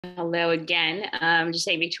Hello again. Just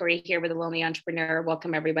saying, Victoria here with the Lonely Entrepreneur.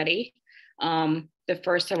 Welcome, everybody. The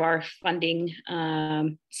first of our funding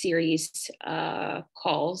series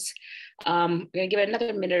calls. We're going to give it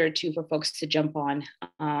another minute or two for folks to jump on,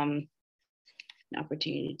 an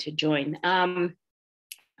opportunity to join.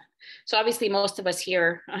 So obviously, most of us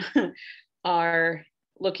here are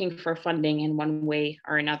looking for funding in one way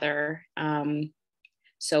or another.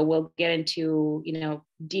 So we'll get into,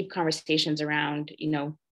 deep conversations around,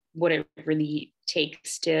 what it really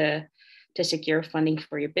takes to secure funding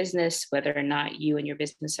for your business, whether or not you and your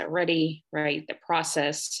business are ready, right? The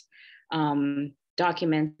process,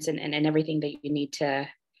 documents, and everything that you need to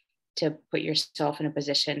put yourself in a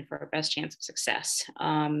position for a best chance of success.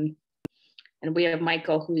 And we have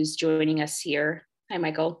Michael who's joining us here. Hi,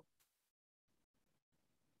 Michael.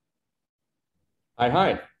 Hi.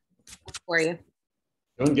 How are you?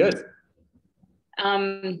 Doing good.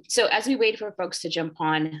 So as we wait for folks to jump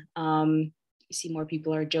on, you see more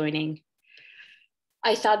people are joining.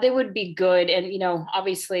 I thought they would be good. And,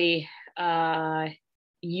 obviously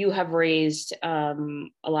you have raised a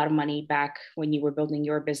lot of money back when you were building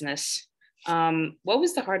your business. What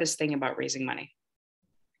was the hardest thing about raising money?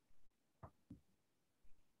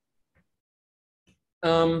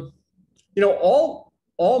 All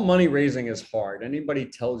money raising is hard. Everybody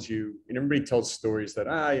tells stories that,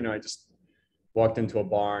 I just walked into a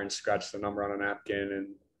bar and scratched the number on a napkin and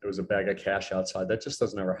there was a bag of cash outside. That just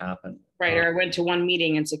doesn't ever happen. Right. Or I went to one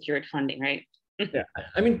meeting and secured funding, right? Yeah.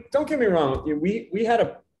 I mean, don't get me wrong. We had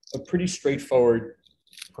a pretty straightforward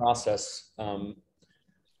process. And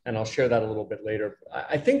I'll share that a little bit later.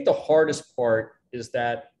 I think the hardest part is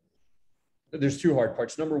that there's two hard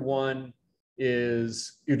parts. Number one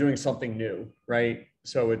is you're doing something new, right?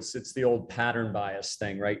 So it's the old pattern bias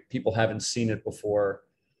thing, right? People haven't seen it before,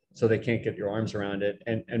 so they can't get your arms around it.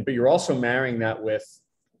 But you're also marrying that with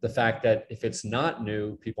the fact that if it's not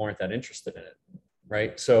new, people aren't that interested in it,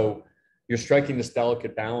 right? So you're striking this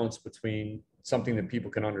delicate balance between something that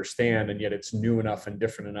people can understand, and yet it's new enough and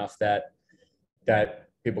different enough that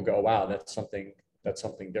people go, wow, that's something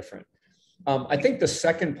different. I think the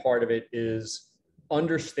second part of it is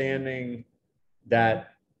understanding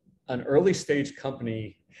that an early stage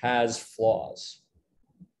company has flaws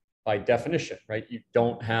by definition, right? You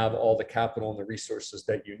don't have all the capital and the resources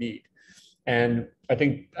that you need. And I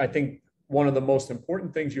think one of the most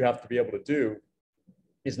important things you have to be able to do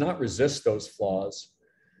is not resist those flaws,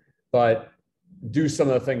 but do some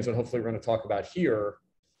of the things that hopefully we're going to talk about here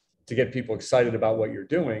to get people excited about what you're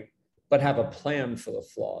doing, but have a plan for the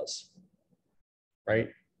flaws,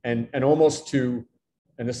 right? And almost to,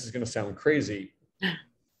 and this is going to sound crazy,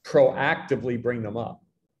 proactively bring them up,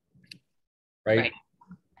 right?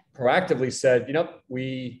 Proactively said,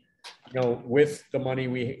 with the money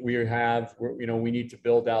we have, we need to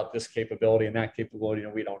build out this capability and that capability,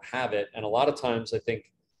 and we don't have it. And a lot of times I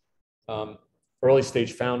think early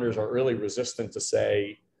stage founders are really resistant to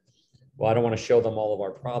say, well, I don't want to show them all of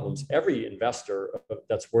our problems. Every investor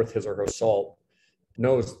that's worth his or her salt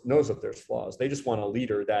knows that there's flaws. They just want a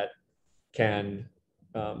leader that can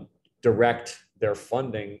direct their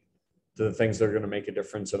funding to the things that are going to make a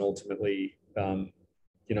difference and ultimately,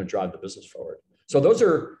 drive the business forward. So those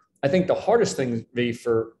are, I think, the hardest things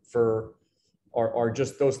are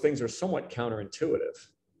just those things are somewhat counterintuitive.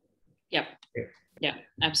 Yep. Yeah,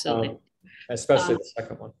 absolutely. Especially the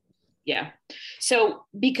second one. Yeah. So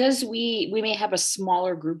because we may have a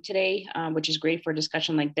smaller group today, which is great for a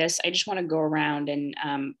discussion like this, I just want to go around and,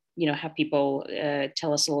 have people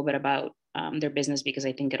tell us a little bit about their business, because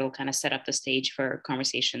I think it'll kind of set up the stage for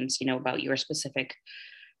conversations, about your specific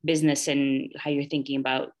business and how you're thinking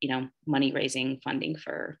about, money raising funding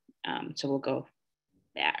for, so we'll go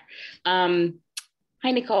there. Hi,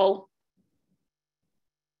 Nicole.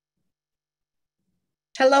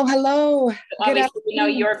 Hello. Obviously, we know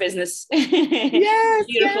your business. Yes.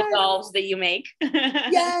 Beautiful dolls that you make.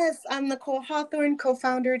 Yes, I'm Nicole Hawthorne,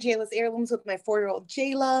 co-founder of Jayla's Heirlooms with my 4-year-old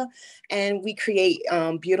Jayla, and we create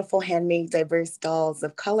beautiful handmade diverse dolls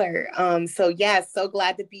of color. So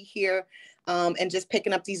glad to be here and just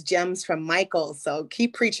picking up these gems from Michael. So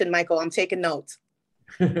keep preaching, Michael. I'm taking notes.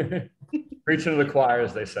 Preaching to the choir,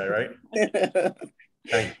 as they say, right?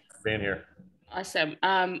 Thanks for being here. Awesome.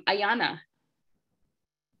 Ayana.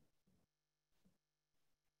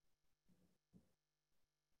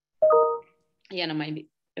 Ayana might be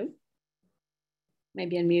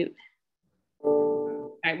on mute.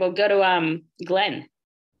 All right, we'll go to Glenn.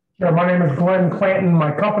 Yeah, my name is Glenn Clanton.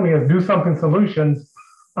 My company is Do Something Solutions.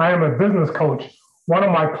 I am a business coach. One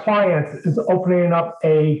of my clients is opening up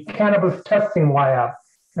a cannabis testing lab,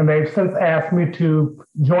 and they've since asked me to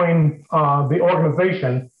join the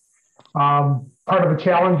organization. Part of the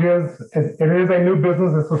challenge is it is a new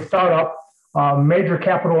business. It's a startup, major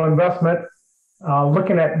capital investment.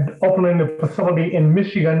 Looking at opening the facility in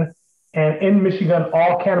Michigan, and in Michigan,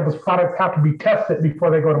 all cannabis products have to be tested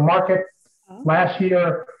before they go to market. Oh. Last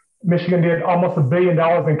year, Michigan did almost $1 billion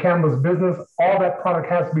in cannabis business. All that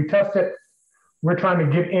product has to be tested. We're trying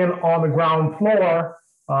to get in on the ground floor,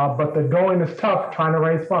 but the going is tough trying to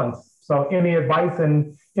raise funds. So any advice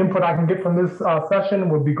and input I can get from this session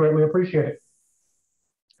would be greatly appreciated.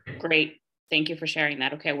 Great. Thank you for sharing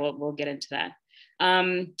that. Okay, we'll get into that.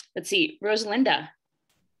 Let's see, Rosalinda.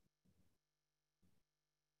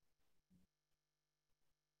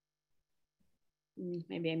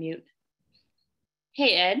 Maybe I mute.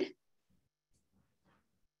 Hey, Ed.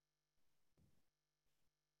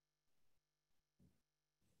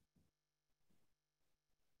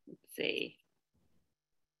 Let's see.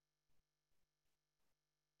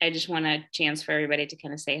 I just want a chance for everybody to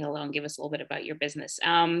kind of say hello and give us a little bit about your business.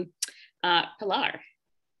 Pilar. I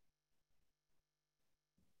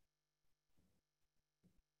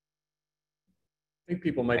think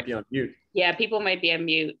people might be on mute. Yeah, people might be on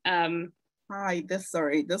mute. Hi, this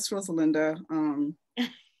Rosalinda. Here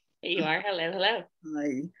you are. Hello.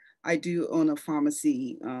 I do own a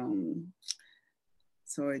pharmacy.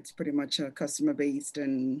 So it's pretty much customer based,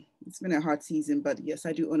 and it's been a hard season, but yes,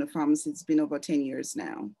 I do own a pharmacy. It's been over 10 years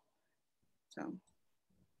now. So.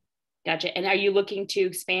 Gotcha. And are you looking to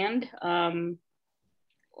expand? I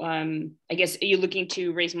guess, are you looking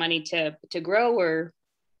to raise money to grow, or?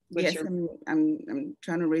 Yes, I'm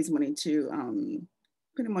trying to raise money to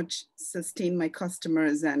pretty much sustain my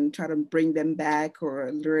customers and try to bring them back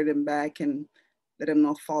or lure them back and let them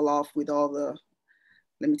not fall off with all the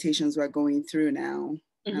limitations we're going through now.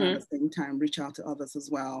 Mm-hmm. And at the same time, reach out to others as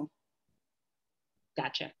well.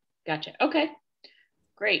 Gotcha. Okay.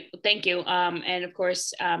 Great. Well, thank you. And of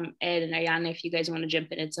course, Ed and Ayana, if you guys want to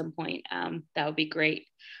jump in at some point, that would be great.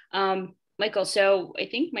 Michael, so I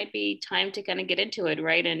think might be time to kind of get into it,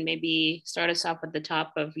 right? And maybe start us off at the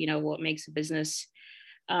top of, what makes a business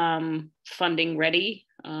funding ready,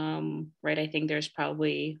 right? I think there's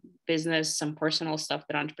probably business, some personal stuff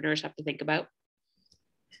that entrepreneurs have to think about.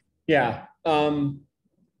 Yeah.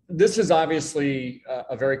 This is obviously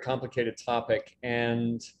a very complicated topic.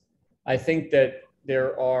 And I think that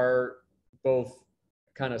there are both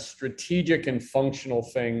kind of strategic and functional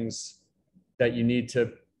things that you need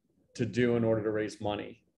to do in order to raise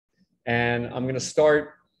money. And I'm going to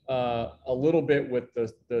start a little bit with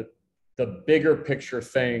the bigger picture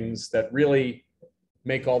things that really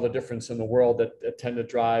make all the difference in the world that tend to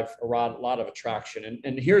drive a lot of attraction.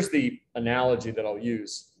 And here's the analogy that I'll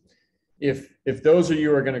use. If those of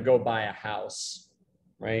you are going to go buy a house,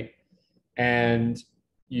 right, and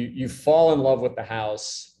you fall in love with the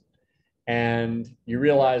house and you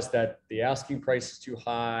realize that the asking price is too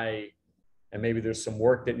high and maybe there's some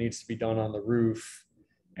work that needs to be done on the roof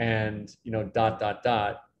and,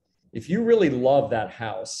 if you really love that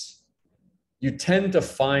house, you tend to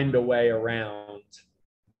find a way around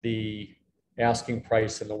the asking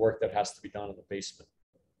price and the work that has to be done in the basement,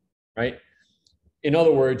 right? In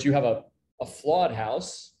other words, you have a flawed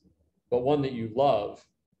house, but one that you love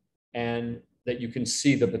and that you can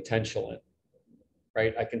see the potential in,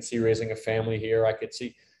 right? I can see raising a family here. I could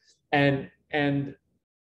see, and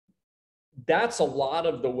that's a lot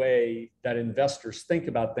of the way that investors think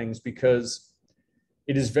about things, because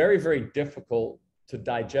it is very, very difficult to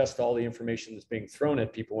digest all the information that's being thrown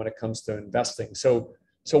at people when it comes to investing. So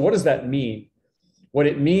what does that mean? What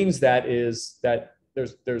it means that is that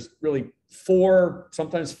there's really 4,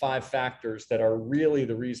 sometimes 5 factors that are really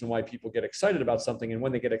the reason why people get excited about something. And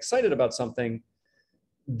when they get excited about something,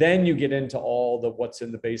 then you get into all the what's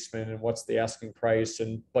in the basement and what's the asking price.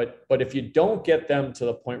 But if you don't get them to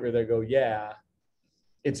the point where they go, yeah,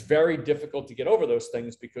 it's very difficult to get over those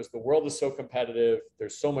things because the world is so competitive.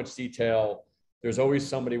 There's so much detail. There's always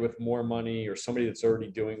somebody with more money or somebody that's already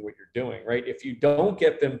doing what you're doing, right? If you don't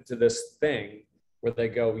get them to this thing where they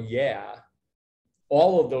go, yeah,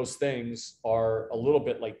 all of those things are a little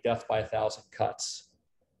bit like death by 1,000 cuts,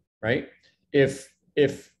 right? If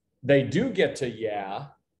they do get to yeah,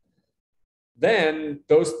 then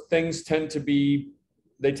those things tend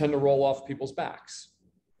to roll off people's backs,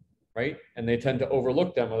 right? And they tend to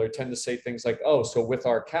overlook them, or they tend to say things like, oh, so with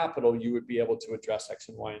our capital, you would be able to address X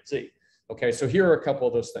and Y and Z. Okay, so here are a couple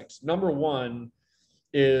of those things. Number one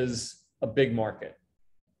is a big market,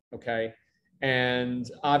 okay? And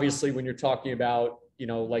obviously when you're talking about,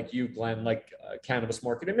 like you, Glenn, like a cannabis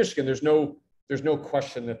market in Michigan, there's no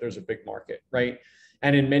question that there's a big market, right?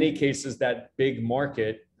 And in many cases, that big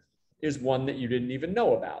market is one that you didn't even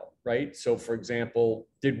know about, right? So for example,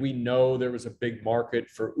 did we know there was a big market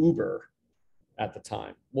for Uber at the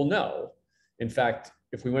time? Well, no. In fact,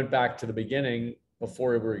 if we went back to the beginning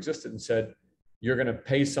before Uber existed and said, you're going to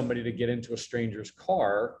pay somebody to get into a stranger's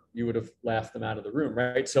car, you would have laughed them out of the room,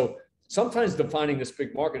 right? So sometimes defining this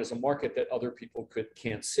big market as a market that other people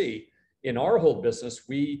can't see. In our whole business,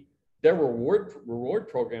 there were reward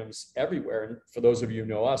programs everywhere. And for those of you who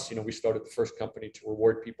know us, we started the first company to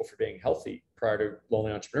reward people for being healthy prior to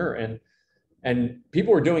Lonely Entrepreneur. And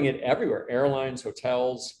people were doing it everywhere, airlines,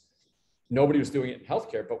 hotels. Nobody was doing it in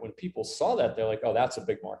healthcare. But when people saw that, they're like, oh, that's a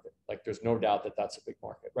big market. Like, there's no doubt that that's a big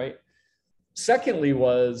market, right? Secondly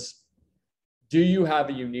was, do you have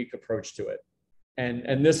a unique approach to it?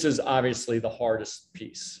 And this is obviously the hardest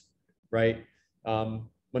piece, right?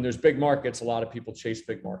 When there's big markets, a lot of people chase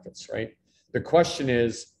big markets, right? The question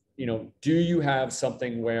is, do you have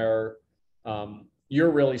something where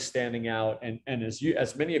you're really standing out? And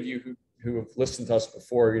as many of you who have listened to us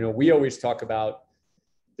before, we always talk about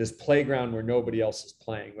this playground where nobody else is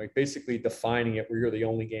playing, like basically defining it where you're the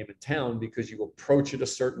only game in town because you approach it a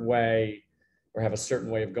certain way or have a certain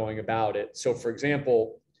way of going about it. So for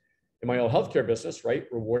example, in my old healthcare business, right,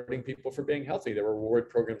 rewarding people for being healthy, there were reward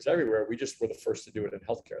programs everywhere. We just were the first to do it in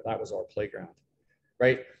healthcare. That was our playground,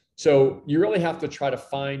 right? So you really have to try to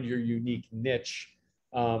find your unique niche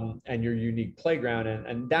and your unique playground.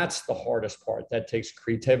 And that's the hardest part. That takes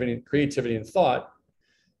creativity and thought.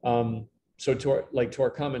 So to our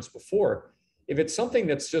comments before, if it's something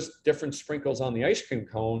that's just different sprinkles on the ice cream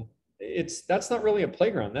cone, that's not really a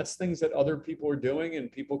playground. That's things that other people are doing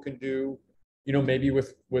and people can do, maybe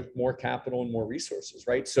with more capital and more resources,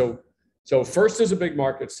 right? So first is a big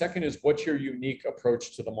market. Second is, what's your unique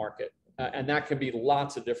approach to the market? And that can be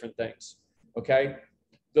lots of different things, okay?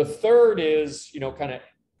 The third is, kind of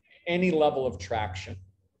any level of traction,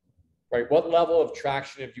 right? What level of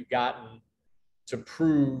traction have you gotten to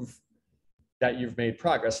prove that you've made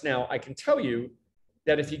progress? Now, I can tell you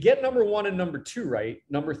that if you get number 1 and number 2 right,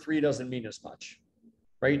 number 3 doesn't mean as much,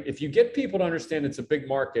 right? If you get people to understand it's a big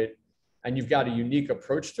market and you've got a unique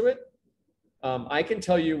approach to it, I can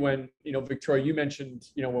tell you when, Victoria, you mentioned,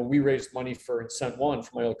 when we raised money for Incent One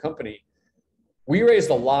for my old company, we raised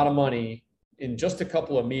a lot of money in just a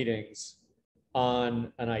couple of meetings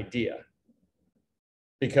on an idea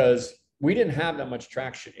because we didn't have that much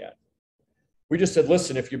traction yet. We just said,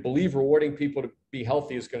 listen, if you believe rewarding people to be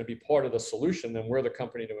healthy is going to be part of the solution, then we're the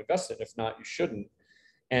company to invest in. If not, you shouldn't.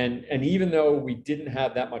 And even though we didn't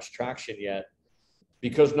have that much traction yet,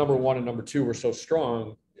 because number 1 and number 2 were so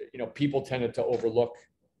strong, people tended to overlook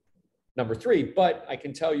number 3. But I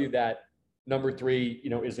can tell you that number 3,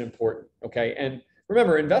 is important. Okay. And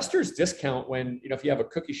remember, investors discount when, if you have a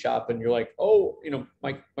cookie shop and you're like, oh,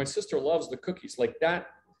 my sister loves the cookies, like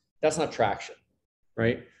that's not traction,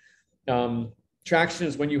 right? Traction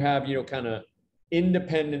is when you have, kind of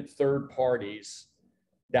independent third parties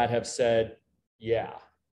that have said, yeah,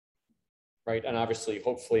 right? And obviously,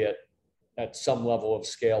 hopefully at some level of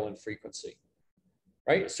scale and frequency,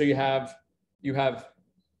 right? So you have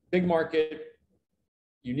big market,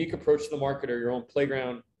 unique approach to the market or your own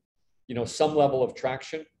playground, some level of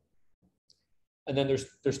traction. And then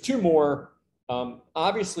there's 2 more.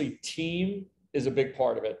 Obviously, team is a big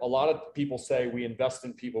part of it. A lot of people say we invest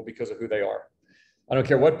in people because of who they are. I don't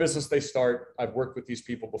care what business they start. I've worked with these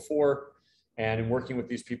people before, and in working with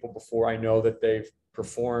these people before, I know that they've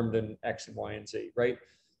performed in X and Y and Z, right?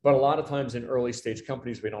 But a lot of times in early stage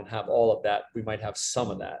companies, we don't have all of that. We might have some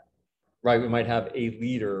of that, right? We might have a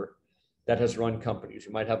leader that has run companies.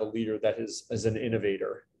 We might have a leader that is an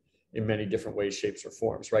innovator in many different ways, shapes, or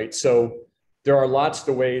forms, right? So there are lots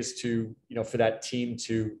of ways to, for that team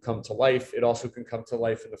to come to life. It also can come to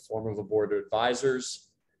life in the form of a board of advisors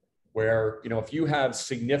where, if you have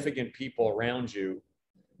significant people around you,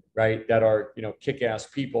 right, that are, kick-ass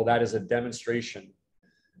people, that is a demonstration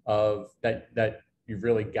of that you've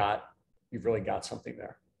really got something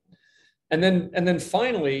there. And then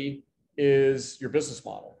finally is your business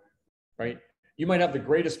model, right? You might have the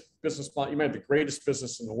greatest business model, you might have the greatest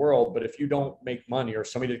business in the world, but if you don't make money, or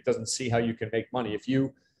somebody that doesn't see how you can make money, if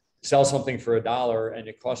you sell something for $1 and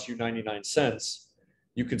it costs you 99 cents,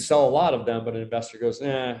 you could sell a lot of them, but an investor goes,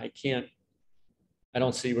 I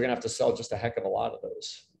don't see, we're gonna have to sell just a heck of a lot of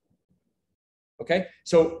those. Okay,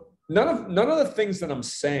 so none of the things that I'm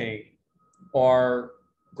saying are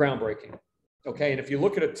groundbreaking. Okay, and if you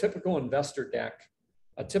look at a typical investor deck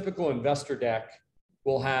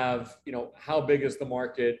will have, how big is the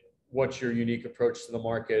market? What's your unique approach to the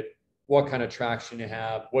market? What kind of traction you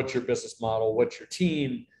have? What's your business model? What's your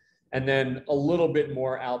team? and then a little bit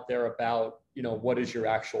more out there about, you know, what is your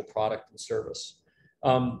actual product and service.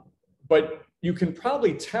 But you can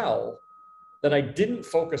probably tell that I didn't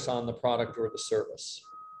focus on the product or the service,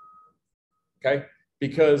 okay?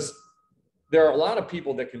 Because there are a lot of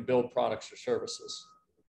people that can build products or services,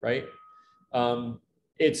 right?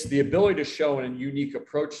 It's the ability to show a unique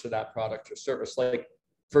approach to that product or service. Like,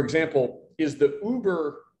 for example, is the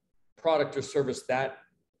Uber product or service that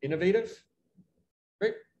innovative?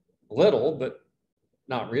 Right? A little, but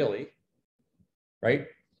not really, right?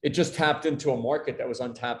 It just tapped into a market that was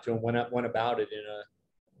untapped to and went about it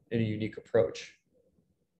in a unique approach.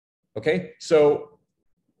 Okay, so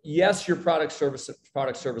yes, your product service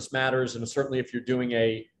matters, and certainly if you're doing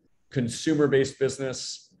a consumer-based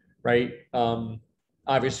business, right?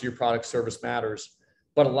 Obviously, your product service matters,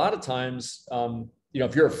 but a lot of times, you know,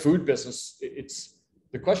 if you're a food business,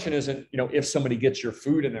 the question isn't, you know, if somebody gets your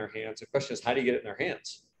food in their hands. The question is, how do you get it in their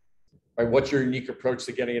hands? Right? What's your unique approach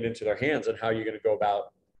to getting it into their hands, and how are you going to go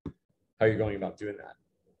about how you're going about doing that?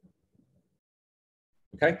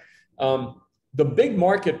 Okay. The big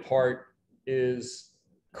market part is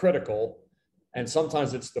critical, and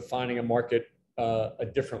sometimes it's defining a market a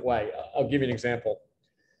different way. I'll give you an example.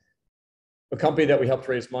 A company that we helped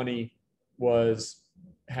raise money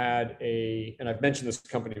had a, and I've mentioned this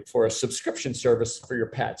company before, a subscription service for your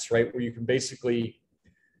pets, right? Where you can basically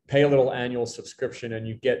pay a little annual subscription and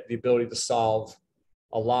you get the ability to solve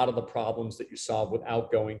a lot of the problems that you solve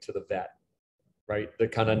without going to the vet, right? The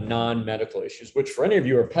kind of non-medical issues, which for any of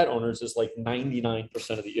you who are pet owners is like 99%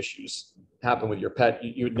 of the issues happen with your pet.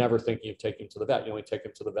 You would never think you'd take him to the vet. You only take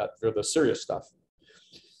him to the vet for the serious stuff.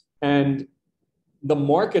 And the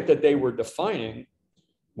market that they were defining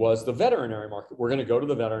was the veterinary market. We're going to go to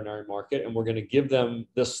the veterinary market and we're going to give them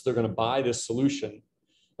this, they're going to buy this solution,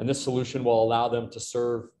 and this solution will allow them to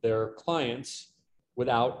serve their clients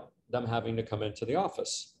without them having to come into the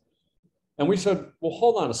office. And we said, well,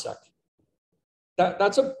 hold on a sec.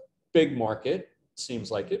 That's a big market, seems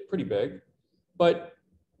like it, pretty big, but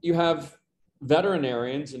you have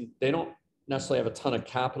veterinarians and they don't necessarily have a ton of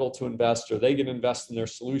capital to invest, or they can invest in their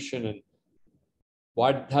solution. And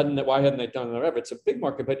why hadn't they done it ever? It's a big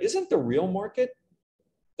market, but isn't the real market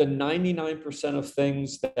the 99% of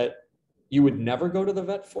things that you would never go to the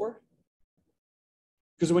vet for?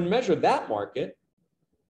 Because when you measure that market,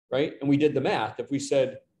 right, and we did the math, if we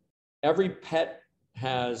said every pet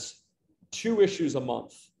has 2 issues a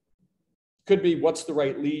month, could be what's the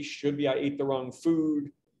right leash, should be I ate the wrong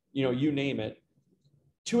food, you know, you name it.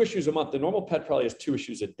 2 issues a month. The normal pet probably has 2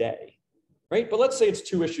 issues a day, right? But let's say it's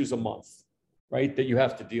 2 issues a month, right, that you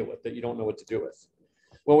have to deal with, that you don't know what to do with.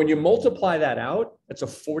 Well, when you multiply that out, it's a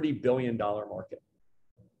 $40 billion market.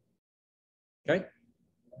 Okay.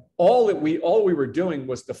 All we were doing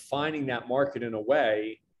was defining that market in a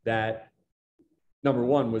way that, number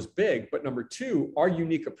one, was big, but number two, our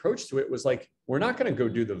unique approach to it was like, we're not going to go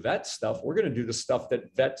do the vet stuff. We're going to do the stuff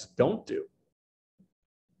that vets don't do.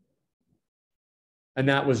 And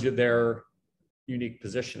that was their unique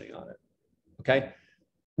positioning on it. Okay.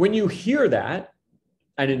 When you hear that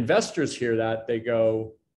and investors hear that, they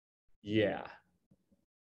go, yeah,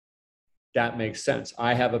 that makes sense.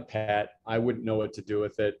 I have a pet. I wouldn't know what to do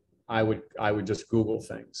with it. I would just Google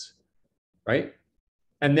things, right?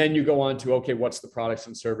 And then you go on to, okay, what's the products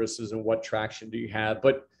and services and what traction do you have?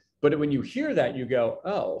 But when you hear that, you go,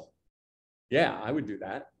 oh, yeah, I would do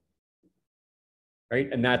that, right?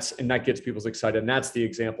 And that gets people excited. And that's the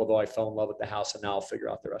example, though I fell in love with the house, and now I'll figure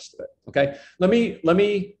out the rest of it. Okay, let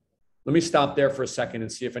me stop there for a second and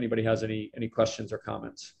see if anybody has any questions or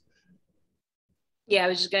comments. Yeah, I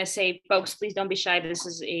was just going to say, folks, please don't be shy. This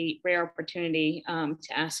is a rare opportunity to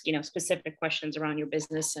ask, you know, specific questions around your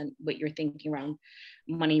business and what you're thinking around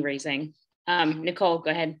money raising. Nicole,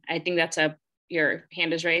 go ahead. I think your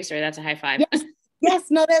hand is raised, or that's a high five. Yes,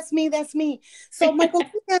 no, that's me. That's me. So, Michael,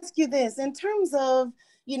 let me ask you this. In terms of,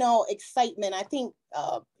 you know, excitement, I think,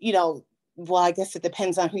 you know, well, I guess it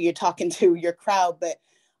depends on who you're talking to, your crowd, but,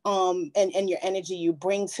 and your energy you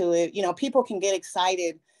bring to it. You know, people can get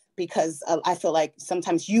excited because I feel like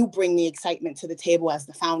sometimes you bring the excitement to the table as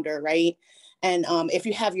the founder, right? And if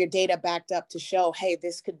you have your data backed up to show, hey,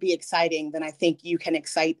 this could be exciting, then I think you can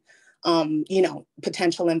excite, you know,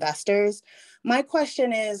 potential investors. My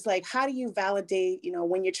question is, like, how do you validate, you know,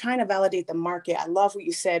 when you're trying to validate the market? I love what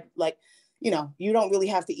you said, like, you know, you don't really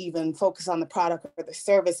have to even focus on the product or the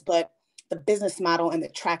service, but the business model and the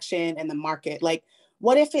traction and the market. Like,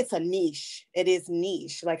 what if it's a niche? It is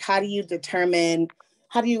niche. Like, how do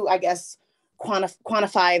you, I guess,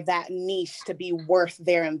 quantify that niche to be worth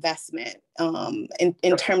their investment,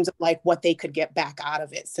 in terms of like what they could get back out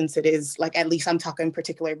of it, since it is like, at least I'm talking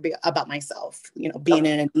particularly about myself, being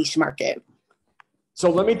in a niche market. So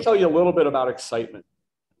let me tell you a little bit about excitement.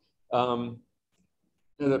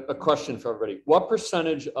 A question for everybody. What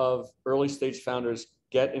percentage of early stage founders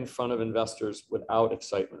get in front of investors without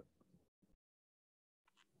excitement?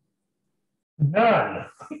 None.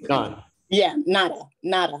 None. Yeah, nada.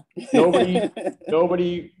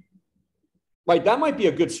 Nobody, right? That might be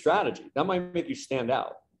a good strategy. That might make you stand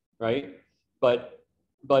out, right? But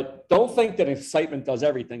don't think that excitement does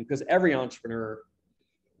everything, because every entrepreneur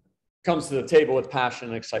comes to the table with passion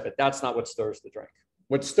and excitement. That's not what stirs the drink.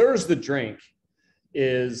 What stirs the drink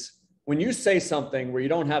is when you say something where you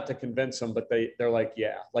don't have to convince them, but they're like,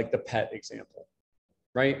 yeah, like the pet example,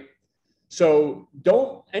 right? So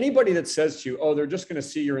anybody that says to you, oh, they're just going to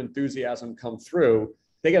see your enthusiasm come through,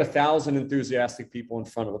 they get 1,000 enthusiastic people in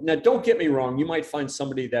front of them. Now, don't get me wrong. You might find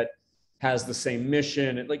somebody that has the same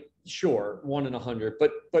mission, and like, sure, 1 in 100,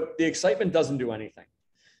 but the excitement doesn't do anything.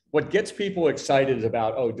 What gets people excited is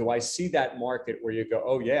about, oh, do I see that market where you go,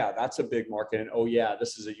 oh yeah, that's a big market. And oh yeah,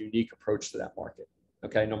 this is a unique approach to that market.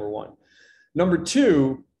 Okay, number one. Number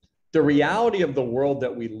two, the reality of the world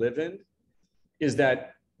that we live in is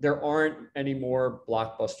that there aren't any more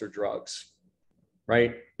blockbuster drugs,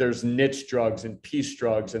 right? There's niche drugs and peace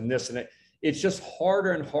drugs and this and that. It's just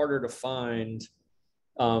harder and harder to find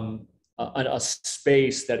a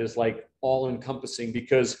space that is like all encompassing,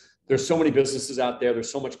 because there's so many businesses out there.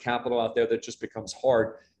 There's so much capital out there that just becomes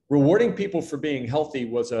hard. Rewarding people for being healthy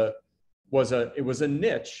was a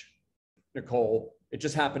niche, Nicole. It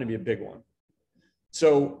just happened to be a big one.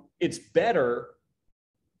 So it's better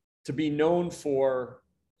to be known for,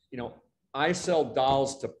 I sell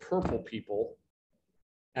dolls to purple people,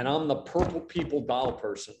 and I'm the purple people doll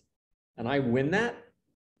person, and I win that,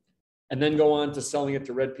 and then go on to selling it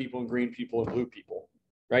to red people and green people and blue people,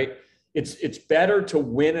 right? It's better to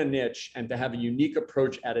win a niche and to have a unique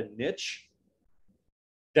approach at a niche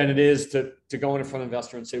than it is to go in front of an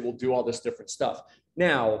investor and say, we'll do all this different stuff.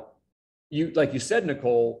 Now, like you said,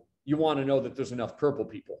 Nicole, you want to know that there's enough purple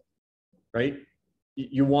people, right?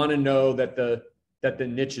 You want to know that the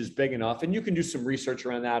niche is big enough, and you can do some research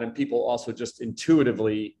around that, and people also just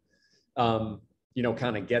intuitively, kind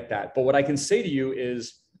of get that. But what I can say to you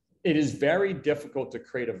is, it is very difficult to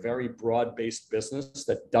create a very broad-based business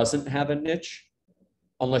that doesn't have a niche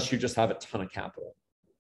unless you just have a ton of capital.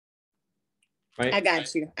 Right? I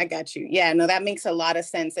got you. Yeah, no, that makes a lot of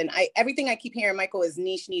sense. And everything I keep hearing, Michael, is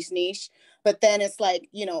niche. But then it's like,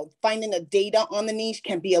 finding the data on the niche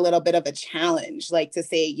can be a little bit of a challenge. Like to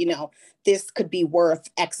say, this could be worth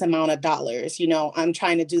X amount of dollars. I'm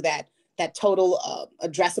trying to do that total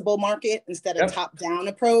addressable market instead of top-down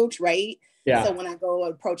approach, right? Yeah. So when I go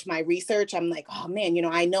approach my research, I'm like, oh man,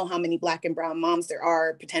 I know how many Black and brown moms there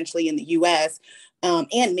are potentially in the US, and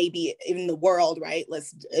maybe in the world, right?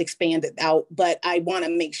 Let's expand it out. But I want to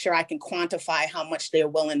make sure I can quantify how much they're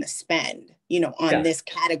willing to spend, on this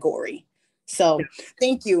category. So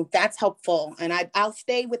thank you. That's helpful. And I'll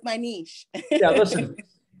stay with my niche. Yeah, listen,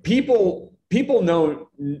 people know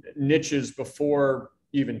niches before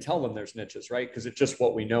you even tell them there's niches, right? Because it's just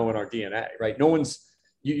what we know in our DNA, right?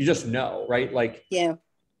 You just know, right? Like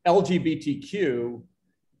LGBTQ,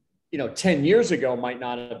 10 years ago might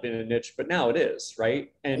not have been a niche, but now it is,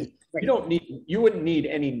 right? And you wouldn't need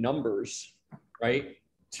any numbers, right?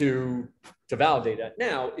 To validate that.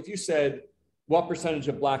 Now, if you said, what percentage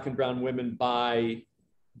of Black and brown women buy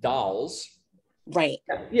dolls? Right.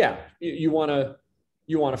 Yeah, you want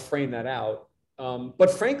to frame that out.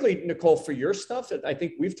 But frankly, Nicole, for your stuff, I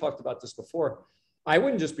think we've talked about this before, I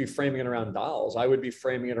wouldn't just be framing it around dolls. I would be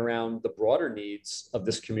framing it around the broader needs of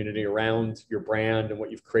this community, around your brand and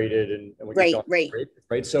what you've created and what you've created,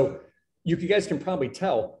 right? So you guys can probably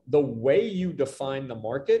tell the way you define the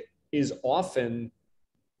market is often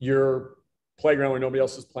your playground where nobody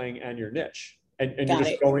else is playing and your niche. And you're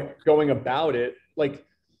just going about it. Like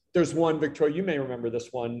there's one, Victoria, you may remember this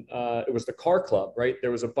one. It was the car club, right?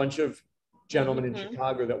 There was a bunch of gentlemen in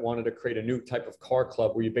Chicago that wanted to create a new type of car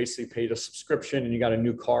club where you basically paid a subscription and you got a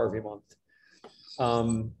new car every month.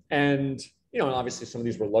 And obviously some of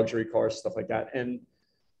these were luxury cars, stuff like that. And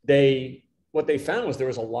what they found was there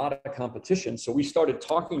was a lot of competition. So we started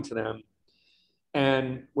talking to them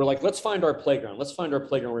and we're like, let's find our playground. Let's find our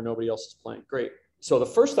playground where nobody else is playing. Great. So the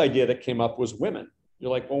first idea that came up was women.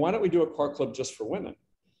 You're like, well, why don't we do a car club just for women?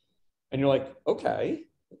 And you're like, okay,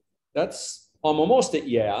 I'm almost at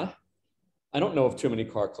I don't know of too many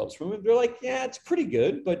car clubs for women. They're like, yeah, it's pretty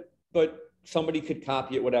good, but somebody could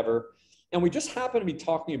copy it, whatever. And we just happened to be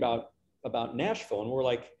talking about about Nashville, and we're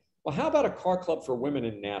like, well, how about a car club for women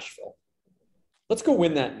in Nashville? Let's go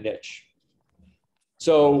win that niche.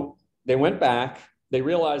 So they went back, they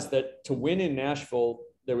realized that to win in Nashville,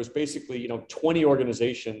 there was basically, 20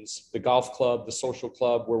 organizations, the golf club, the social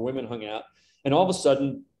club where women hung out. And all of a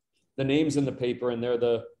sudden the name's in the paper and they're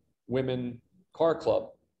the women car club,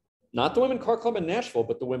 not the women car club in Nashville,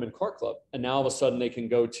 but the women car club. And now all of a sudden they can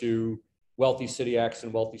go to Wealthy City X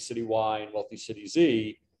and Wealthy City Y and Wealthy City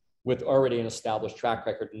Z with already an established track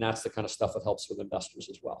record. And that's the kind of stuff that helps with investors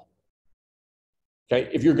as well. Okay.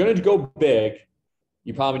 If you're going to go big,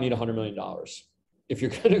 you probably need $100 million. If you're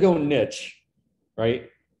going to go niche, right,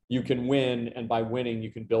 you can win. And by winning, you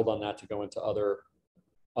can build on that to go into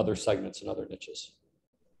other segments and other niches.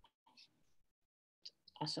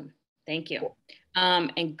 Awesome. Thank you.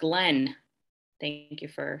 And Glenn, thank you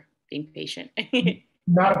for being patient.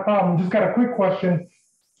 Not a problem. Just got a quick question.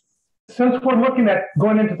 Since we're looking at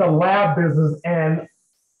going into the lab business and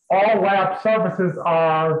all lab services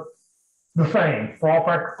are the same for all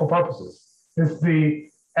practical purposes, it's the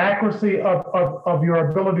accuracy of your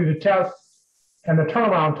ability to test and the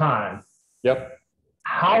turnaround time. Yep.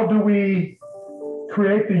 How do we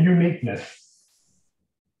create the uniqueness?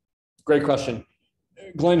 Great question.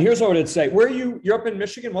 Glenn, here's what I'd say. Where are you? You're up in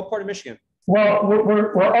Michigan? What part of Michigan? Well,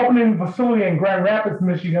 we're opening a facility in Grand Rapids,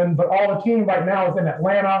 Michigan, but all the team right now is in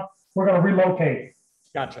Atlanta. We're going to relocate.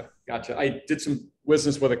 Gotcha. I did some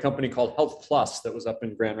business with a company called Health Plus that was up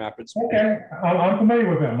in Grand Rapids. Okay, I'm familiar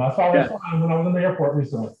with them. I saw this sign when I was in the airport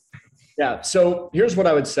recently. Yeah, so here's what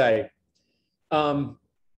I would say.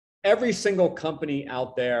 Every single company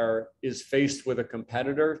out there is faced with a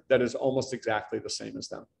competitor that is almost exactly the same as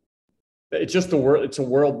them. It's just it's a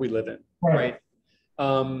world we live in, right?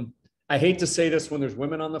 I hate to say this when there's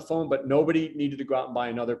women on the phone, but nobody needed to go out and buy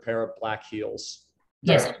another pair of black heels.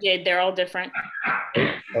 Yes, I did. They're all different.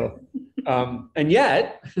 So, and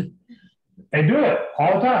yet they do it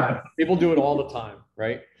all the time. People do it all the time,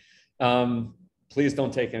 right? Please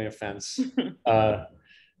don't take any offense.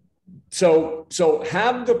 So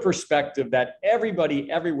have the perspective that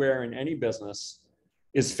everybody everywhere in any business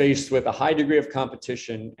is faced with a high degree of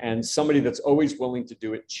competition and somebody that's always willing to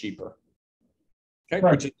do it cheaper. Okay,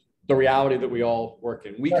 right. Which is the reality that we all work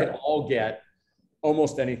in. We can all get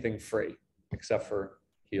almost anything free except for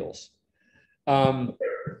heels. That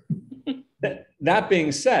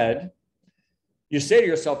being said, you say to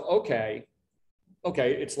yourself, okay,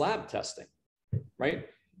 it's lab testing, right?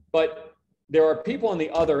 But there are people on the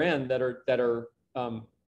other end that are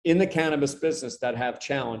in the cannabis business that have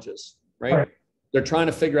challenges, right? They're trying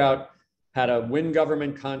to figure out how to win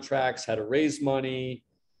government contracts, how to raise money,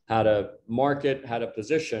 how to market, how to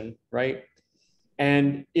position, right?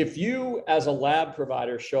 And if you as a lab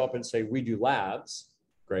provider show up and say, we do labs,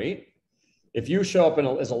 great. If you show up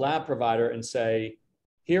as a lab provider and say,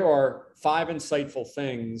 here are 5 insightful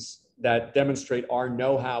things that demonstrate our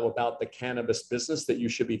know-how about the cannabis business that you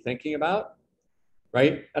should be thinking about,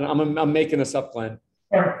 right? And I'm making this up, Glenn.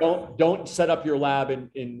 Don't set up your lab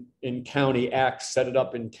in county X, set it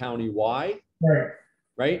up in county Y,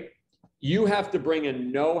 right? You have to bring a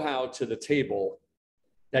know-how to the table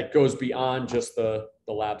that goes beyond just the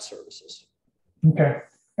lab services. Okay,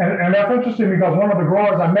 and that's interesting because one of the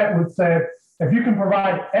growers I met with said, if you can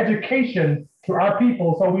provide education to our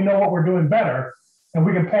people so we know what we're doing better and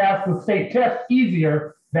we can pass the state test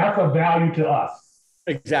easier, that's a value to us.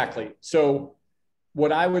 Exactly. So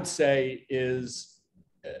what I would say is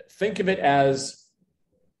think of it as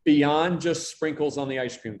beyond just sprinkles on the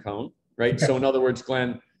ice cream cone, right? Okay. So in other words,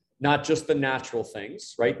 Glenn, not just the natural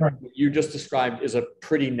things, right? What you just described is a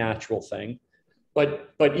pretty natural thing,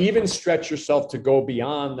 but even stretch yourself to go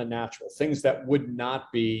beyond the natural things that would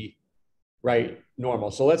not be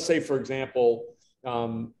normal. So let's say, for example,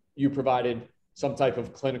 you provided some type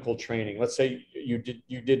of clinical training. Let's say you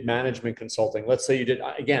did management consulting. Let's say you did,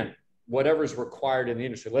 again, whatever's required in the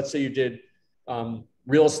industry. Let's say you did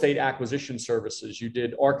real estate acquisition services. You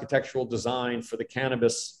did architectural design for the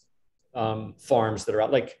cannabis farms that are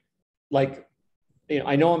out. Like,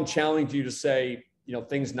 I know I'm challenging you to say,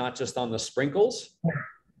 things not just on the sprinkles,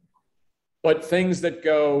 but things that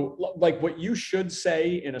go, like what you should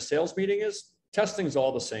say in a sales meeting is testing's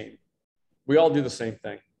all the same. We all do the same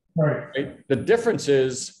thing. Right? The difference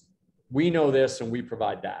is we know this and we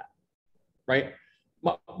provide that, right?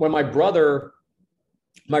 When my brother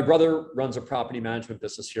runs a property management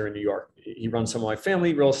business here in New York. He runs some of my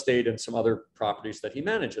family real estate and some other properties that he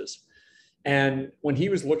manages. And when he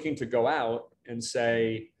was looking to go out and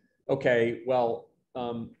say, okay, well,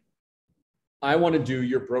 I want to do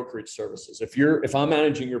your brokerage services. If I'm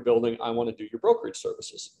managing your building, I want to do your brokerage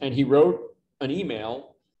services. And he wrote an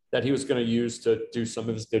email that he was going to use to do some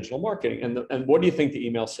of his digital marketing. And what do you think the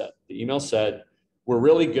email said? The email said, we're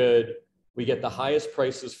really good. We get the highest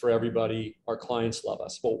prices for everybody. Our clients love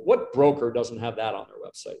us. Well, what broker doesn't have that on their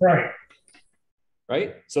website? Right.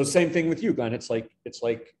 Right. So same thing with you, Glenn. It's like,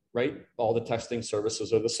 right. All the texting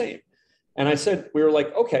services are the same. And I said, we were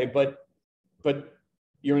like, okay, but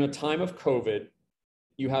you're in a time of COVID.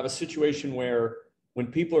 You have a situation where when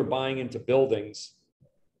people are buying into buildings,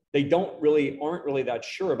 they aren't really that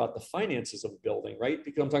sure about the finances of a building, right?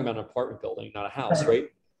 Because I'm talking about an apartment building, not a house, right?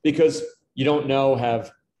 Because you don't know,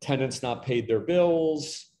 have tenants not paid their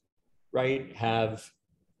bills, right? Have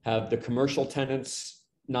the commercial tenants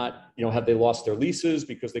not, have they lost their leases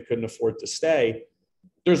because they couldn't afford to stay?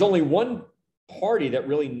 There's only one party that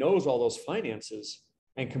really knows all those finances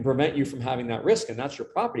and can prevent you from having that risk, and that's your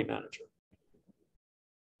property manager,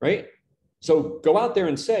 right? So go out there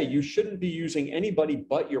and say, you shouldn't be using anybody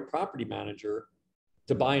but your property manager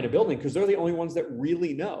to buy in a building, because they're the only ones that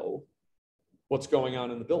really know what's going on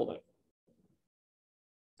in the building.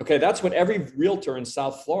 Okay, that's what every realtor in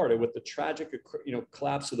South Florida, with the tragic,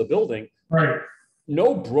 collapse of the building, Right.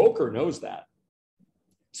 No broker knows that.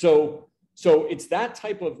 So it's that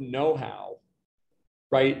type of know-how,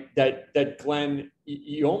 right? That Glenn,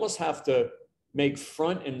 you almost have to make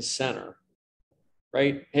front and center,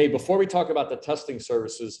 right? Hey, before we talk about the testing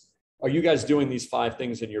services, are you guys doing these 5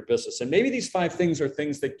 things in your business? And maybe these 5 things are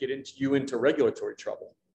things that get into regulatory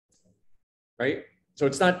trouble, right? So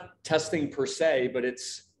it's not testing per se, but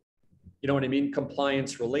it's, you know what I mean,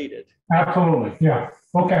 compliance related. Absolutely. Yeah.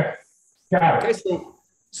 Okay. Got it. Okay.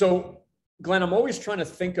 So Glenn, I'm always trying to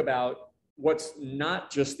think about what's not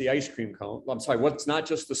just the ice cream cone. I'm sorry, what's not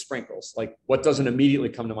just the sprinkles, like what doesn't immediately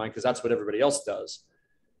come to mind, because that's what everybody else does.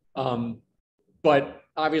 But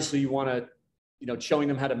obviously you want to, showing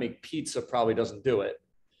them how to make pizza probably doesn't do it.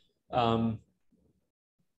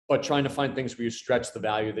 But trying to find things where you stretch the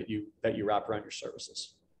value that you wrap around your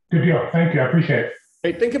services. Good deal. Thank you. I appreciate it.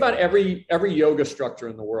 Hey, think about every yoga instructor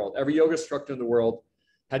in the world. Every yoga instructor in the world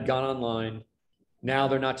had gone online. Now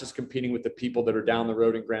they're not just competing with the people that are down the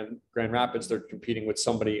road in Grand Rapids. They're competing with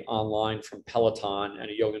somebody online from Peloton and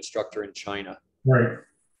a yoga instructor in China. Right.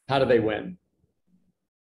 How do they win?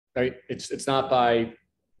 Right. It's not by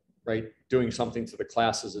doing something to the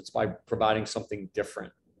classes. It's by providing something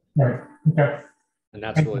different. Right. Okay. And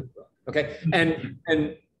that's really okay.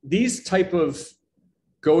 And these type of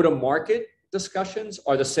go-to-market discussions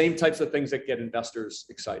are the same types of things that get investors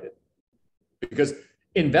excited, because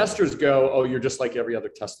investors go, oh, you're just like every other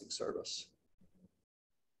testing service,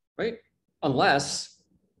 right? Unless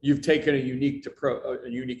you've taken a unique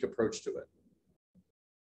approach to it.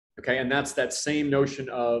 Okay, and that's that same notion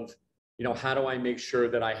of, how do I make sure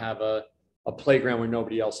that I have a playground where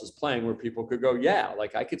nobody else is playing, where people could go, yeah,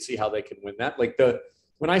 like I could see how they can win that. Like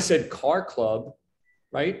when I said car club,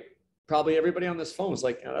 right? Probably everybody on this phone was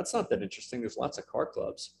like, oh, that's not that interesting. There's lots of car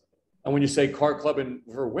clubs. And when you say car club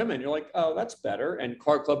for women, you're like, oh, that's better. And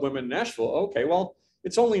car club women in Nashville. Okay, well,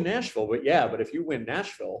 it's only Nashville, but if you win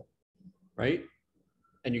Nashville, right?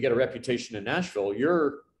 And you get a reputation in Nashville,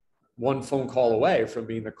 you're one phone call away from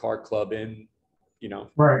being the car club in,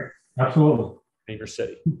 Right. Absolutely. in your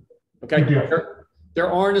city. Okay.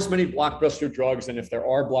 There aren't as many blockbuster drugs. And if there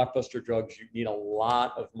are blockbuster drugs, you need a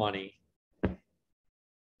lot of money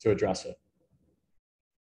to address it.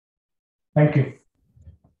 Thank you.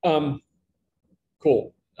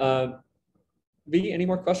 Cool. V, any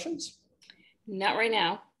more questions? Not right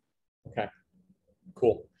now. Okay,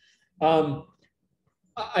 cool.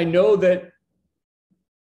 I know that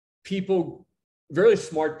very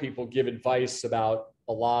smart people give advice about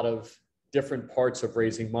a lot of different parts of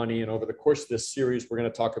raising money. And over the course of this series, we're going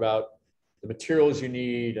to talk about the materials you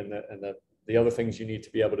need and the other things you need to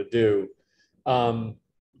be able to do.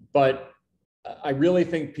 But I really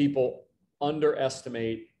think people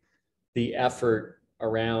underestimate the effort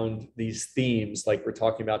around these themes like we're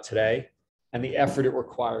talking about today, and the effort it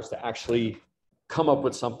requires to actually come up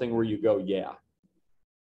with something where you go, yeah.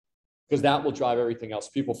 Because that will drive everything else.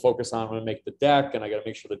 People focus on, I'm gonna make the deck and I gotta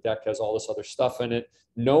make sure the deck has all this other stuff in it.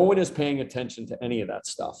 No one is paying attention to any of that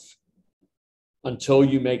stuff until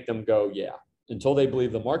you make them go, yeah. Until they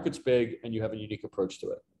believe the market's big and you have a unique approach to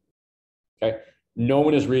it, okay? No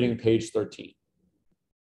one is reading page 13.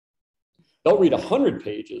 They'll read 100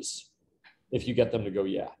 pages if you get them to go,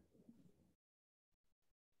 yeah.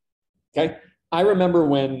 Okay. I remember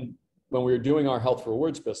when we were doing our health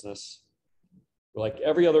rewards business, like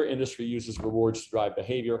every other industry uses rewards to drive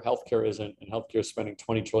behavior. Healthcare isn't, and healthcare is spending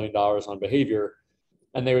 $20 trillion on behavior.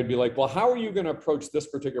 And they would be like, well, how are you going to approach this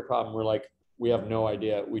particular problem? We're like, we have no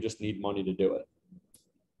idea. We just need money to do it.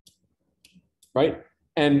 Right.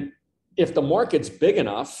 And if the market's big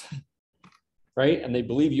enough, right, and they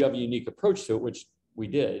believe you have a unique approach to it, which we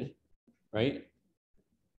did, right,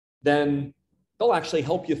 then they'll actually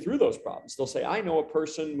help you through those problems. They'll say, I know a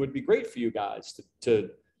person would be great for you guys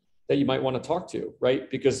that you might want to talk to, right?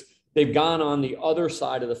 Because they've gone on the other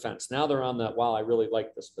side of the fence. Now they're on that, wow, I really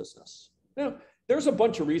like this business. You know, there's a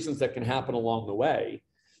bunch of reasons that can happen along the way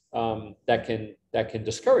that can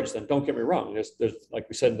discourage them. Don't get me wrong. There's like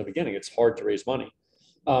we said in the beginning, it's hard to raise money.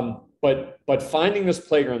 But finding this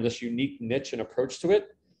playground, this unique niche and approach to it,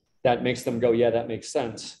 that makes them go, yeah, that makes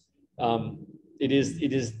sense. It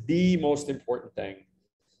is the most important thing,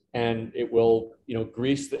 and it will,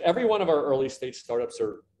 grease every one of our early stage startups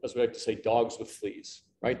are, as we like to say, dogs with fleas,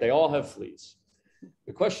 right? They all have fleas.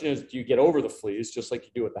 The question is, do you get over the fleas just like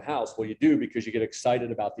you do at the house? Well, you do, because you get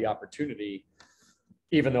excited about the opportunity,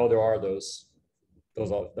 even though there are those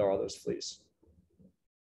fleas.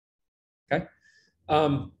 Okay.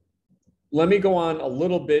 Let me go on a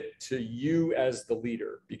little bit to you as the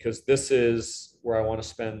leader, because this is where I want to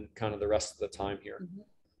spend kind of the rest of the time here.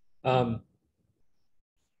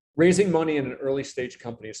 Raising money in an early stage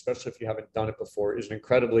company, especially if you haven't done it before, is an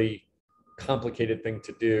incredibly complicated thing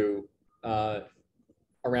to do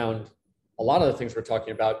around a lot of the things we're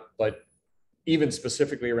talking about, but even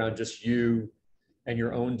specifically around just you and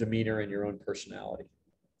your own demeanor and your own personality.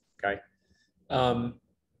 Okay.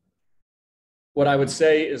 What I would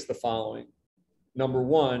say is the following. Number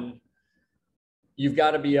one, you've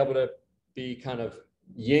got to be able to be kind of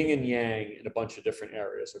yin and yang in a bunch of different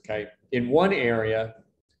areas, okay? In one area,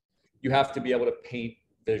 you have to be able to paint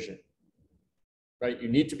vision, right? You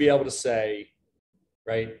need to be able to say,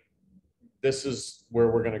 right, this is where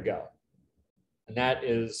we're going to go. And that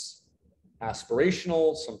is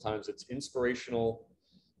aspirational. Sometimes it's inspirational,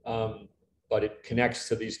 but it connects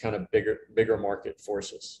to these kind of bigger market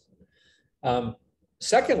forces.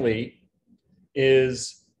 Secondly,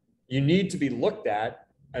 is you need to be looked at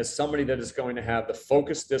as somebody that is going to have the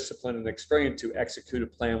focus, discipline, and experience to execute a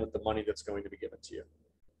plan with the money that's going to be given to you.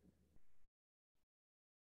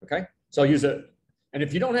 Okay, so I'll use it. And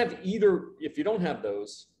if you don't have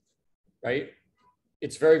those, right,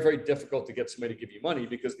 it's very, very difficult to get somebody to give you money,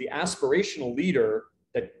 because the aspirational leader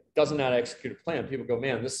that doesn't know how to execute a plan, people go,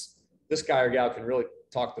 man, this guy or gal can really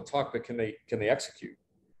talk the talk, but can they execute,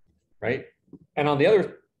 right? And on the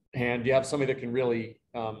other hand, you have somebody that can really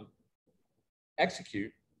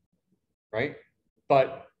execute, right?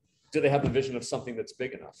 But do they have the vision of something that's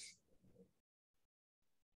big enough?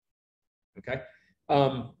 Okay.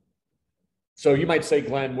 So you might say,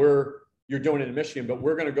 Glenn, you're doing it in Michigan, but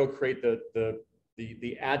we're going to go create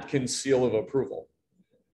the Atkins seal of approval,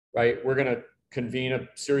 right? We're going to convene a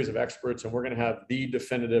series of experts, and we're going to have the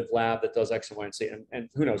definitive lab that does X and Y and Z. And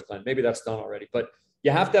who knows, Glenn, maybe that's done already, but you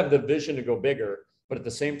have to have the vision to go bigger, but at the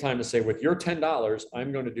same time to say, with your $10,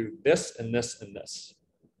 I'm going to do this and this and this.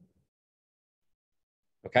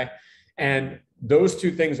 Okay. And those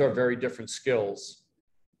two things are very different skills.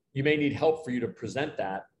 You may need help for you to present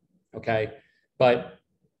that. Okay. But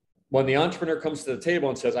when the entrepreneur comes to the table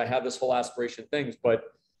and says, I have this whole aspiration things, but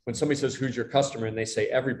when somebody says, who's your customer? And they say,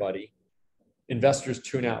 everybody, investors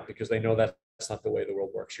tune out, because they know that's not the way the world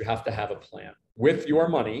works. You have to have a plan with your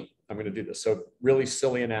money. I'm going to do this. So really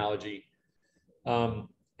silly analogy.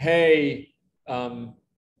 Hey,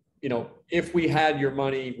 if we had your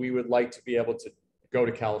money, we would like to be able to go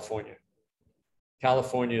to California.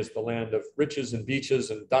 California is the land of riches and beaches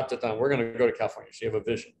and ... We're going to go to California. So you have a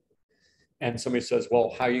vision. And somebody says,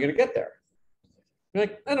 well, how are you going to get there? You're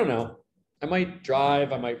like, I don't know. I might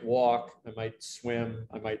drive, I might walk, I might swim,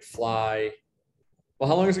 I might fly. Well,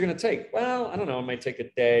 how long is it going to take? Well, I don't know. It might take a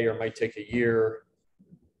day, or it might take a year,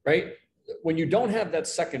 right? When you don't have that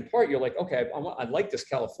second part, you're like, okay, I like this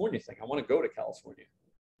California thing. I want to go to California,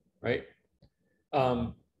 right?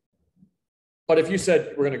 But if you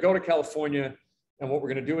said, we're going to go to California, and what we're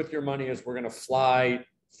going to do with your money is we're going to fly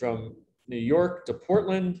from New York to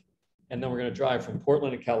Portland, and then we're going to drive from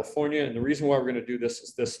Portland to California. And the reason why we're going to do this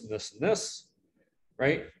is this and this and this,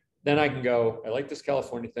 right? Then I can go, I like this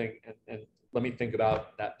California thing, and let me think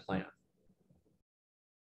about that plan.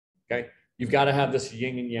 Okay. You've got to have this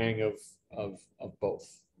yin and yang of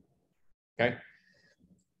both. Okay.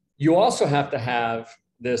 You also have to have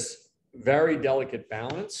this very delicate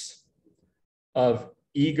balance of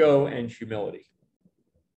ego and humility.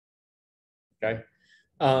 Okay.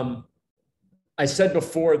 I said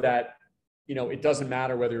before that, it doesn't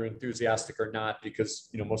matter whether you're enthusiastic or not, because,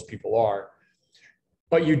 most people are,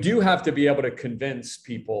 but you do have to be able to convince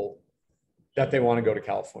people that they want to go to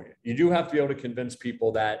California. You do have to be able to convince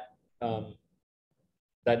people that,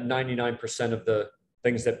 that 99% of the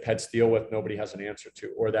things that pets deal with, nobody has an answer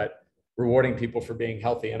to, or that rewarding people for being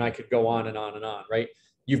healthy. And I could go on and on and on, right?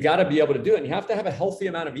 You've got to be able to do it. And you have to have a healthy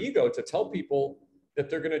amount of ego to tell people that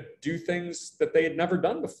they're going to do things that they had never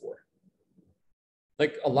done before.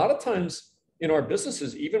 Like a lot of times in our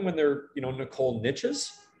businesses, even when they're, Nicole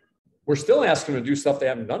niches, we're still asking them to do stuff they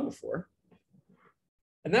haven't done before.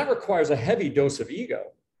 And that requires a heavy dose of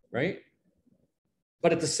ego, right?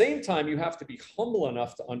 But at the same time, you have to be humble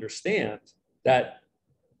enough to understand that,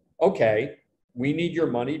 okay, we need your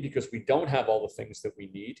money because we don't have all the things that we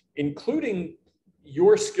need, including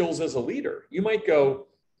your skills as a leader. You might go,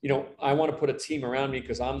 I want to put a team around me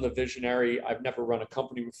because I'm the visionary. I've never run a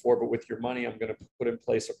company before, but with your money, I'm going to put in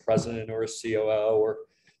place a president or a COO or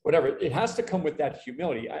whatever. It has to come with that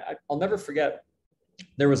humility. I'll never forget,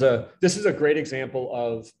 this is a great example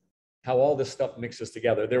of how all this stuff mixes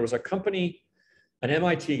together. There was a company, an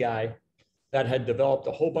MIT guy, that had developed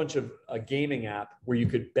a whole bunch of a gaming app where you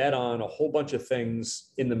could bet on a whole bunch of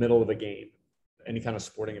things in the middle of a game, any kind of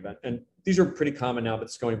sporting event. And these are pretty common now, but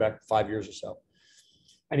it's going back 5 years or so.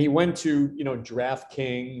 And he went to,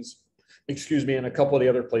 DraftKings, and a couple of the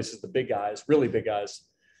other places, the big guys, really big guys,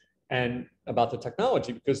 and about the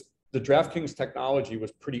technology, because the DraftKings technology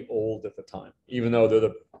was pretty old at the time, even though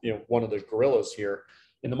they're one of the gorillas here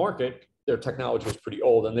in the market. Their technology was pretty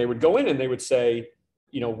old, and they would go in and they would say,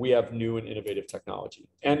 we have new and innovative technology.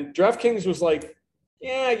 And DraftKings was like,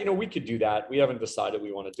 yeah, we could do that. We haven't decided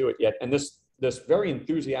we want to do it yet. And this very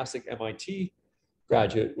enthusiastic MIT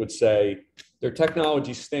graduate would say, their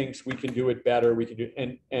technology stinks. We can do it better. We can do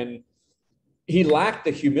it. And he lacked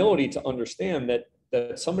the humility to understand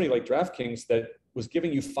that somebody like DraftKings that was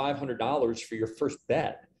giving you $500 for your first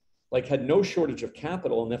bet, like had no shortage of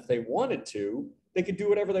capital. And if they wanted to, they could do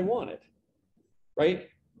whatever they wanted, right?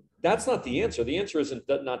 That's not the answer. The answer isn't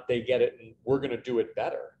that not they get it and we're going to do it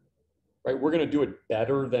better, right? We're going to do it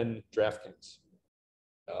better than DraftKings.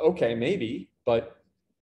 Okay, maybe, but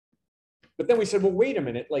then we said, well, wait a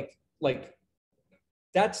minute, like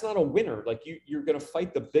that's not a winner. Like you're going to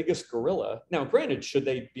fight the biggest gorilla. Now, granted, should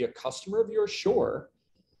they be a customer of yours? Sure,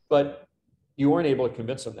 but you weren't able to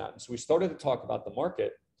convince them that. And so we started to talk about the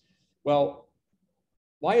market. Well,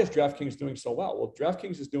 why is DraftKings doing so well? Well,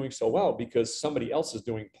 DraftKings is doing so well because somebody else is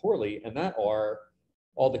doing poorly, and that are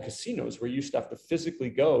all the casinos where you used to have to physically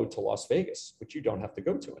go to Las Vegas, which you don't have to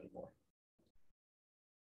go to anymore.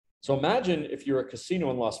 So imagine if you're a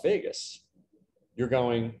casino in Las Vegas, you're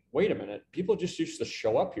going, wait a minute, people just used to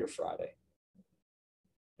show up here Friday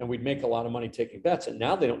and we'd make a lot of money taking bets, and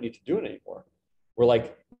now they don't need to do it anymore. We're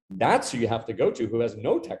like, that's who you have to go to, who has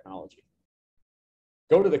no technology.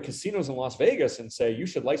 Go to the casinos in Las Vegas and say, you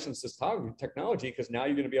should license this technology because now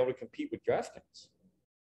you're going to be able to compete with DraftKings.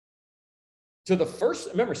 To the first,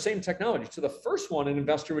 remember, same technology. To the first one, an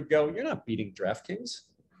investor would go, you're not beating DraftKings.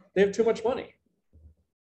 They have too much money.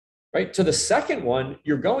 Right? To the second one,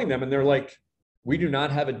 you're going them and they're like, we do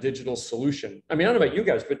not have a digital solution. I mean, I don't know about you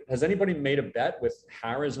guys, but has anybody made a bet with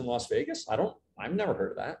Harrah's in Las Vegas? I've never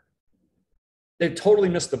heard of that. They totally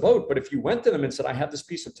missed the boat. But if you went to them and said, I have this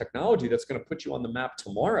piece of technology that's going to put you on the map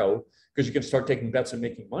tomorrow because you can start taking bets and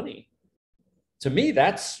making money. To me,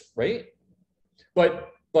 that's right.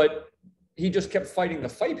 But he just kept fighting the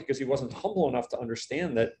fight because he wasn't humble enough to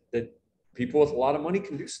understand that people with a lot of money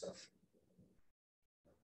can do stuff.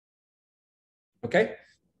 Okay.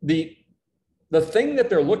 The thing that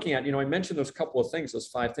they're looking at, I mentioned those couple of things, those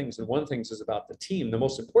 5 things, and one thing is about the team. The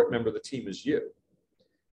most important member of the team is you.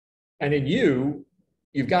 And in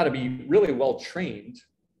you've got to be really well trained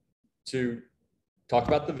to talk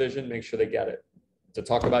about the vision, make sure they get it, to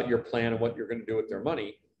talk about your plan and what you're going to do with their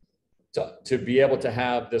money, to be able to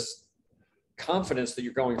have this confidence that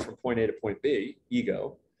you're going from point A to point B,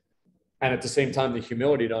 ego, and at the same time, the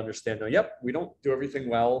humility to understand, no, yep, we don't do everything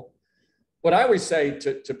well. What I always say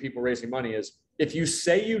to people raising money is, if you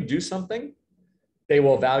say you do something, they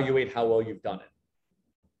will evaluate how well you've done it.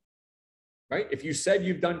 Right? If you said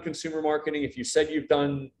you've done consumer marketing, if you said you've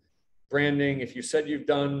done branding, if you said you've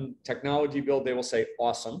done technology build, they will say,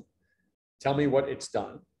 awesome. Tell me what it's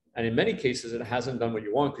done. And in many cases, it hasn't done what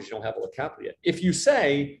you want because you don't have all the capital yet. If you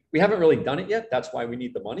say, we haven't really done it yet, that's why we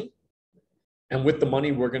need the money. And with the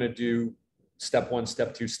money, we're going to do step 1,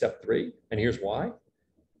 step 2, step 3. And here's why.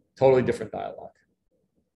 Totally different dialogue.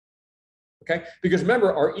 Okay? Because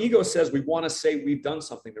remember, our ego says we want to say we've done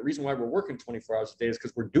something. The reason why we're working 24 hours a day is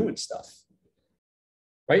because we're doing stuff.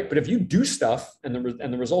 Right? But if you do stuff and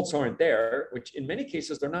the results aren't there, which in many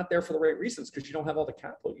cases, they're not there for the right reasons because you don't have all the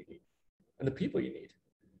capital you need and the people you need.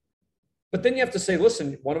 But then you have to say,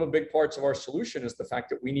 listen, one of the big parts of our solution is the fact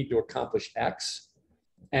that we need to accomplish X,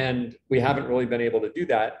 and we haven't really been able to do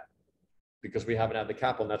that. because we haven't had the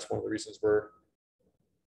capital. And that's one of the reasons we're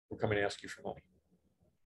coming to ask you for money.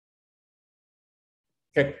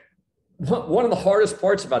 Okay. One of the hardest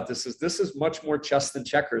parts about this is much more chess than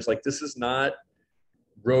checkers. Like, this is not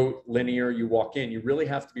rote linear. You walk in, you really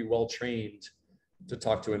have to be well trained to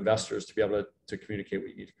talk to investors to be able to communicate what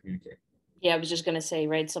you need to communicate. Yeah, I was just going to say,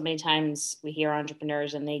 right, so many times we hear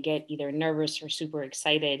entrepreneurs and they get either nervous or super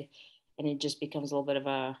excited, and it just becomes a little bit of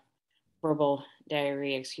a verbal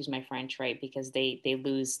diarrhea, excuse my French, right? Because they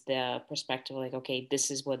lose the perspective, like, okay,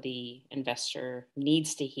 this is what the investor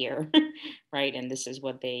needs to hear, right? And this is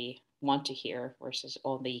what they want to hear versus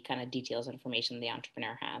all the kind of details and information the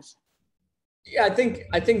entrepreneur has. Yeah, I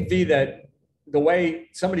think V, that the way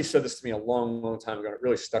somebody said this to me a long time ago, it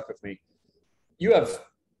really stuck with me. You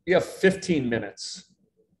have 15 minutes.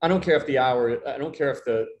 I don't care if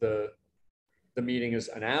the meeting is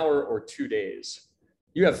an hour or 2 days.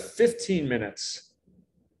 You have 15 minutes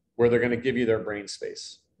where they're going to give you their brain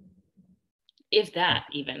space. If that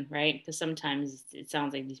even, right? Because sometimes it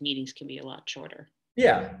sounds like these meetings can be a lot shorter.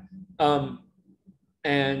 Yeah.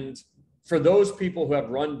 And for those people who have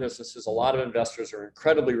run businesses, a lot of investors are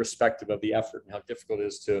incredibly respectful of the effort and how difficult it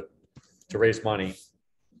is to raise money.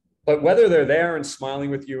 But whether they're there and smiling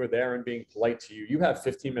with you or there and being polite to you, you have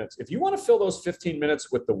 15 minutes. If you want to fill those 15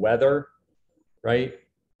 minutes with the weather, right?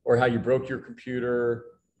 Or how you broke your computer,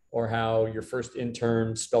 or how your first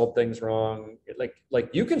intern spelled things wrong, like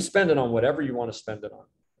you can spend it on whatever you want to spend it on.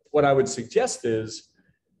 What I would suggest is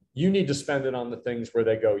you need to spend it on the things where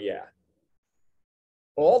they go, yeah.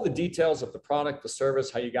 All the details of the product, the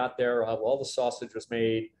service, how you got there, how all the sausage was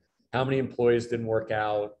made, how many employees didn't work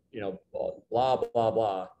out, blah, blah,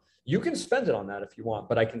 blah. You can spend it on that if you want,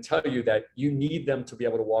 but I can tell you that you need them to be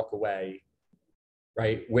able to walk away,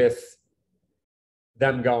 right, with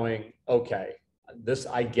them going, okay,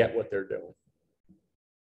 I get what they're doing.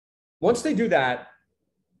 Once they do that,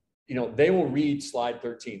 they will read slide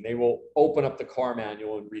 13. They will open up the car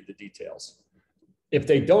manual and read the details. If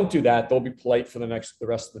they don't do that, they'll be polite for the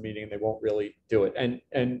rest of the meeting, and they won't really do it.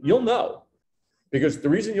 And you'll know, because the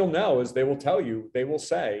reason you'll know is they will tell you, they will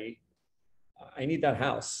say, I need that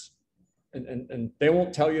house. And they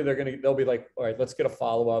won't tell you they'll be like, all right, let's get a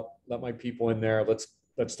follow-up. Let my people in there. Let's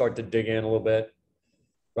start to dig in a little bit,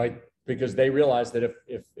 right? Because they realize that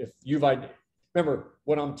if you've, remember,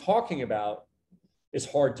 what I'm talking about is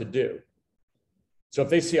hard to do. So if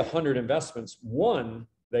they see 100 investments, one,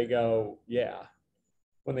 they go, yeah.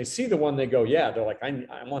 When they see the one, they go, yeah, they're like, I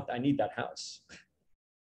need that house.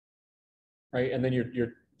 Right? And then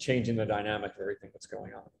you're changing the dynamic of everything that's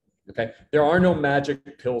going on. Okay. There are no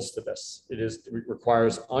magic pills to this. It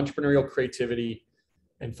requires entrepreneurial creativity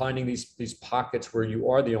and finding these pockets where you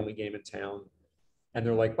are the only game in town. And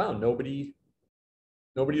they're like, wow, nobody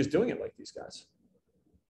is doing it like these guys.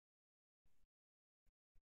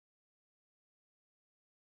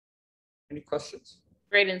 Any questions?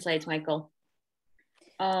 Great insights, Michael.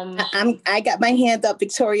 I got my hand up,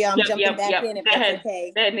 Victoria. I'm jumping back in if that's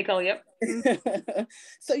okay. Go ahead, Nicole. Yep.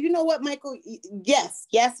 So you know what, Michael? Yes.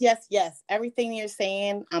 Everything you're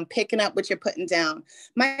saying, I'm picking up what you're putting down.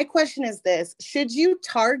 My question is this: should you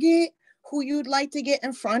target who you'd like to get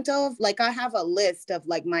in front of? Like, I have a list of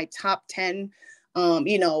like my top 10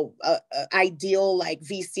 ideal like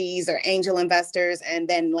VCs or angel investors, and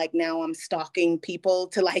then like now I'm stalking people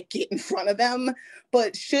to like get in front of them.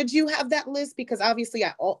 But should you have that list? Because obviously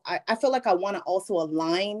I feel like I want to also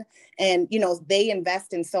align, and they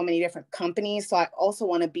invest in so many different companies, so I also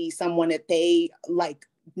want to be someone that they like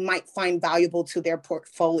might find valuable to their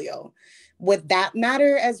portfolio. Would that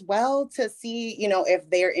matter as well, to see if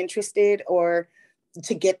they're interested, or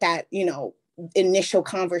to get that initial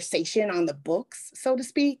conversation on the books, so to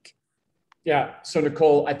speak? Yeah. So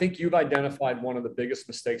Nicole, I think you've identified one of the biggest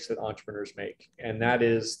mistakes that entrepreneurs make. And that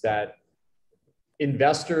is that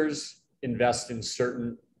investors invest in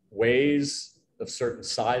certain ways, of certain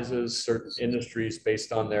sizes, certain industries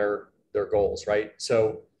based on their goals, right?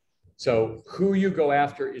 So who you go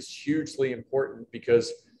after is hugely important,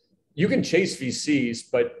 because you can chase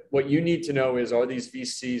VCs, but what you need to know is, are these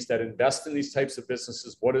VCs that invest in these types of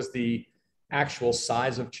businesses? What is the actual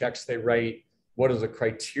size of checks they write? What is the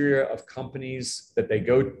criteria of companies that they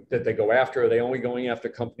go after? Are they only going after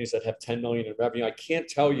companies that have 10 million in revenue? I can't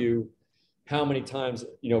tell you how many times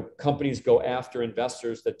companies go after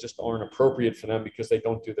investors that just aren't appropriate for them because they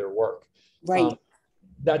don't do their work. Right.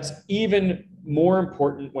 That's even more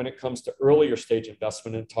important when it comes to earlier stage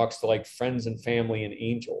investment and talks to like friends and family and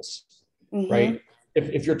angels, right?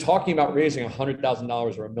 If you're talking about raising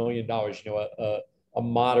 $100,000 or $1 million, a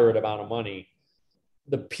moderate amount of money,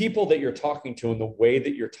 the people that you're talking to and the way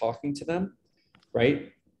that you're talking to them,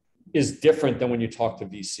 right? is different than when you talk to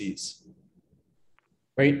VCs,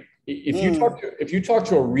 right? If you talk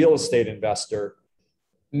to a real estate investor,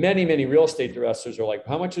 many real estate investors are like,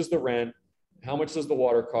 how much is the rent? How much does the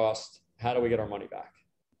water cost? How do we get our money back?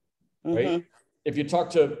 Right? If you talk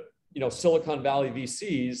to, Silicon Valley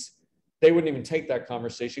VCs, they wouldn't even take that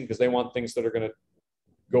conversation because they want things that are going to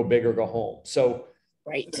go big or go home. So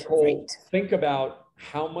Nicole, think about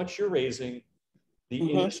how much you're raising, the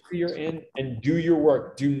industry you're in, and do your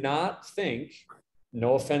work. Do not think,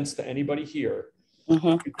 no offense to anybody here,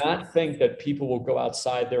 do not think that people will go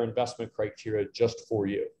outside their investment criteria just for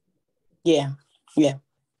you. Yeah.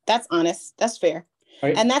 That's honest. That's fair.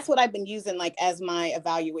 Right. And that's what I've been using as my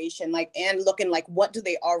evaluation, and looking what do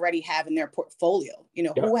they already have in their portfolio?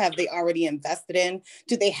 Who have they already invested in?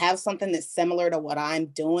 Do they have something that's similar to what I'm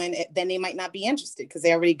doing? Then they might not be interested because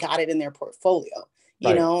they already got it in their portfolio,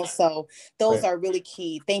 So those are really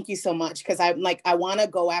key. Thank you so much. Because I want to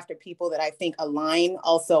go after people that I think align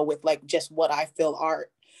also with just what I feel our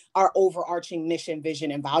overarching mission, vision,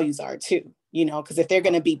 and values are too. Because if they're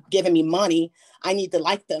going to be giving me money, I need to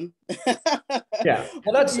like them. Yeah.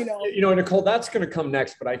 Well, that's, Nicole, that's going to come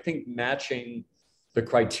next. But I think matching the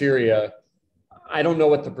criteria, I don't know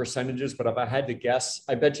what the percentage is, but if I had to guess,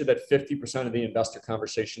 I bet you that 50% of the investor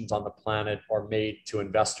conversations on the planet are made to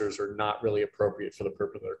investors are not really appropriate for the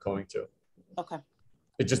purpose they're going to. Okay.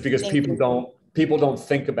 It's just because people don't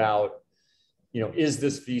think about, is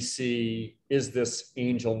this VC, is this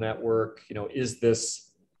angel network, is this,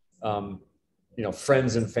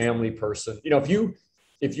 friends and family person.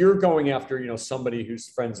 If you're going after, somebody who's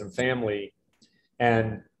friends and family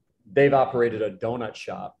and they've operated a donut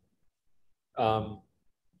shop,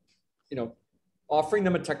 offering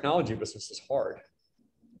them a technology business is hard.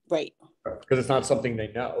 Right. Because it's not something they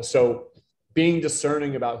know. So being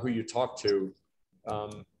discerning about who you talk to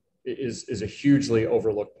is a hugely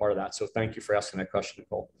overlooked part of that. So thank you for asking that question,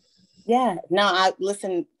 Nicole. Yeah, no, I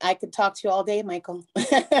could talk to you all day, Michael.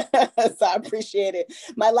 So I appreciate it.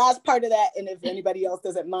 My last part of that, and if anybody else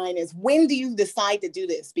doesn't mind, is when do you decide to do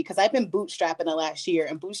this? Because I've been bootstrapping the last year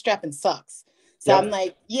and bootstrapping sucks. So I'm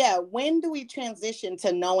like, when do we transition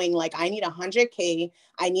to knowing I need 100K,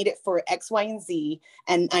 I need it for X, Y, and Z,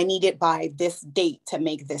 and I need it by this date to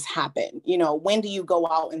make this happen? When do you go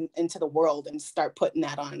out into the world and start putting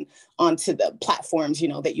that onto the platforms,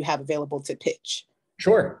 that you have available to pitch?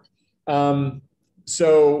 Sure.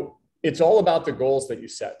 So it's all about the goals that you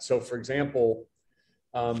set. So for example,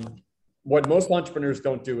 what most entrepreneurs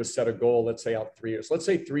don't do is set a goal, let's say out 3 years. Let's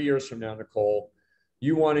say 3 years from now, Nicole,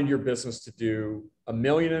 you wanted your business to do $1.5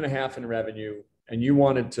 million in revenue and you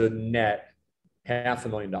wanted to net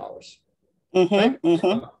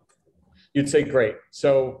 $500,000. You'd say, great.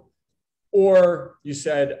 So, or you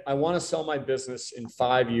said, I want to sell my business in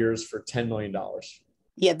 5 years for $10 million.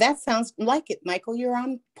 Yeah, that sounds like it, Michael. You're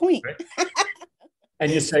on point. Right?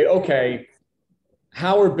 And you say, okay,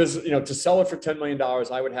 how are business, to sell it for $10 million,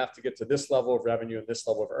 I would have to get to this level of revenue and this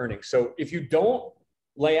level of earnings. So if you don't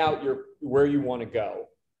lay out where you want to go,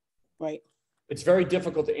 right, it's very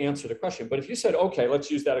difficult to answer the question. But if you said, okay,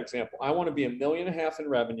 let's use that example. I want to be $1.5 million in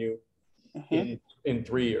revenue in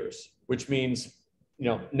 3 years, which means,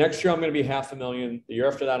 next year I'm going to be $500,000. The year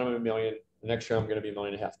after that, I'm going to be $1 million. The next year I'm going to be $1.5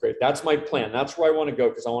 million. Great. That's my plan. That's where I want to go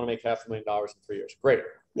because I want to make $500,000 in 3 years. Great.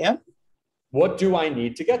 Yeah. What do I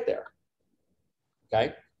need to get there?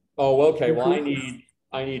 Okay. Oh, okay. Well,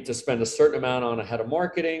 I need to spend a certain amount on a head of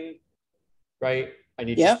marketing, right? I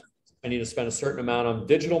need to spend a certain amount on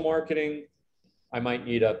digital marketing. I might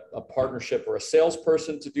need a partnership or a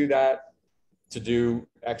salesperson to do that, to do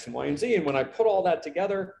X and Y and Z. And when I put all that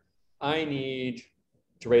together, I need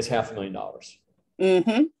to raise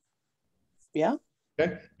 $500,000. Yeah.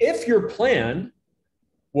 Okay. If your plan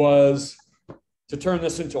was to turn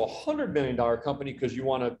this into $100 million company because you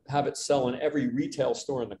want to have it sell in every retail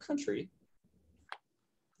store in the country,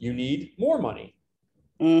 you need more money.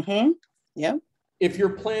 Yeah. If your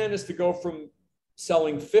plan is to go from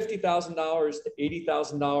selling $50,000 to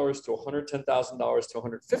 $80,000 to $110,000 to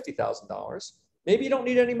 $150,000, maybe you don't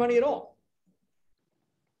need any money at all.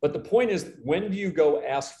 But the point is, when do you go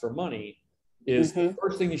ask for money? Is the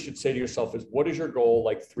first thing you should say to yourself is, what is your goal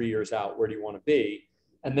 3 years out? Where do you want to be?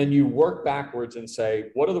 And then you work backwards and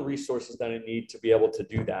say, what are the resources that I need to be able to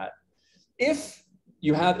do that? If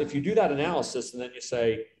you do that analysis and then you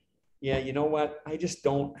say, yeah, you know what? I just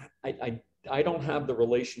don't, I don't have the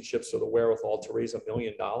relationships or the wherewithal to raise $1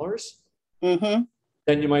 million.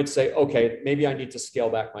 Then you might say, okay, maybe I need to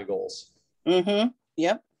scale back my goals.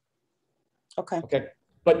 Yep. Okay.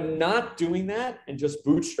 But not doing that and just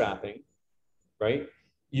bootstrapping, right?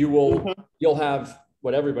 You'll have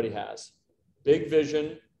what everybody has: big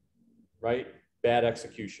vision, right? Bad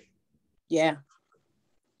execution. Yeah.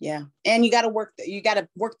 Yeah. And you got to work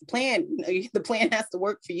the plan. The plan has to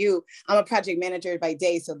work for you. I'm a project manager by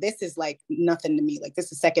day. So this is like nothing to me. Like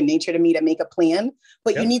this is second nature to me to make a plan,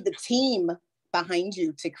 but you need the team behind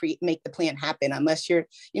you to make the plan happen. Unless you're,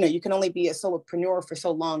 you can only be a solopreneur for so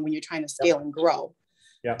long when you're trying to scale and grow.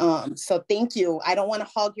 Yeah. So thank you. I don't want to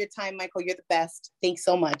hog your time, Michael. You're the best. Thanks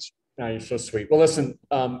so much. No, you're so sweet. Well, listen,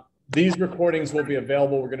 these recordings will be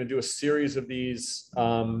available. We're going to do a series of these.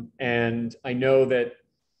 And I know that,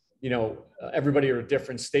 everybody are at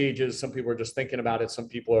different stages. Some people are just thinking about it. Some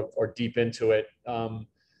people are deep into it.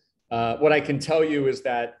 What I can tell you is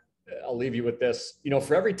that I'll leave you with this,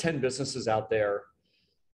 for every 10 businesses out there,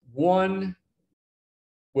 one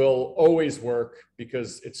will always work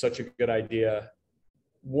because it's such a good idea.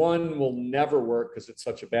 One will never work because it's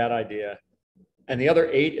such a bad idea. And the other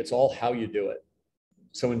 8, it's all how you do it.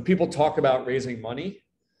 So when people talk about raising money,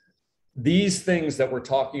 these things that we're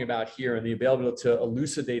talking about here and the ability to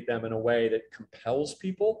elucidate them in a way that compels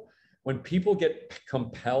people, when people get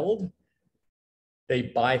compelled, they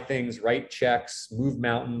buy things, write checks, move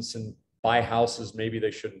mountains, and buy houses maybe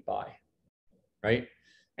they shouldn't buy, right?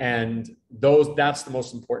 And that's the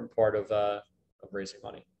most important part of raising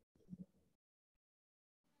money.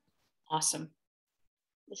 Awesome.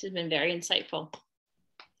 This has been very insightful.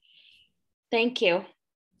 Thank you.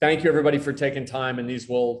 Thank you, everybody, for taking time. And these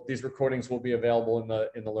recordings will be available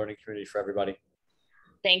in the learning community for everybody.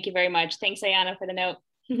 Thank you very much. Thanks, Ayana, for the note.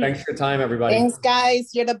 Thanks for your time, everybody. Thanks,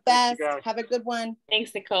 guys. You're the best. Have a good one.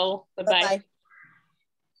 Thanks, Nicole. Bye-bye.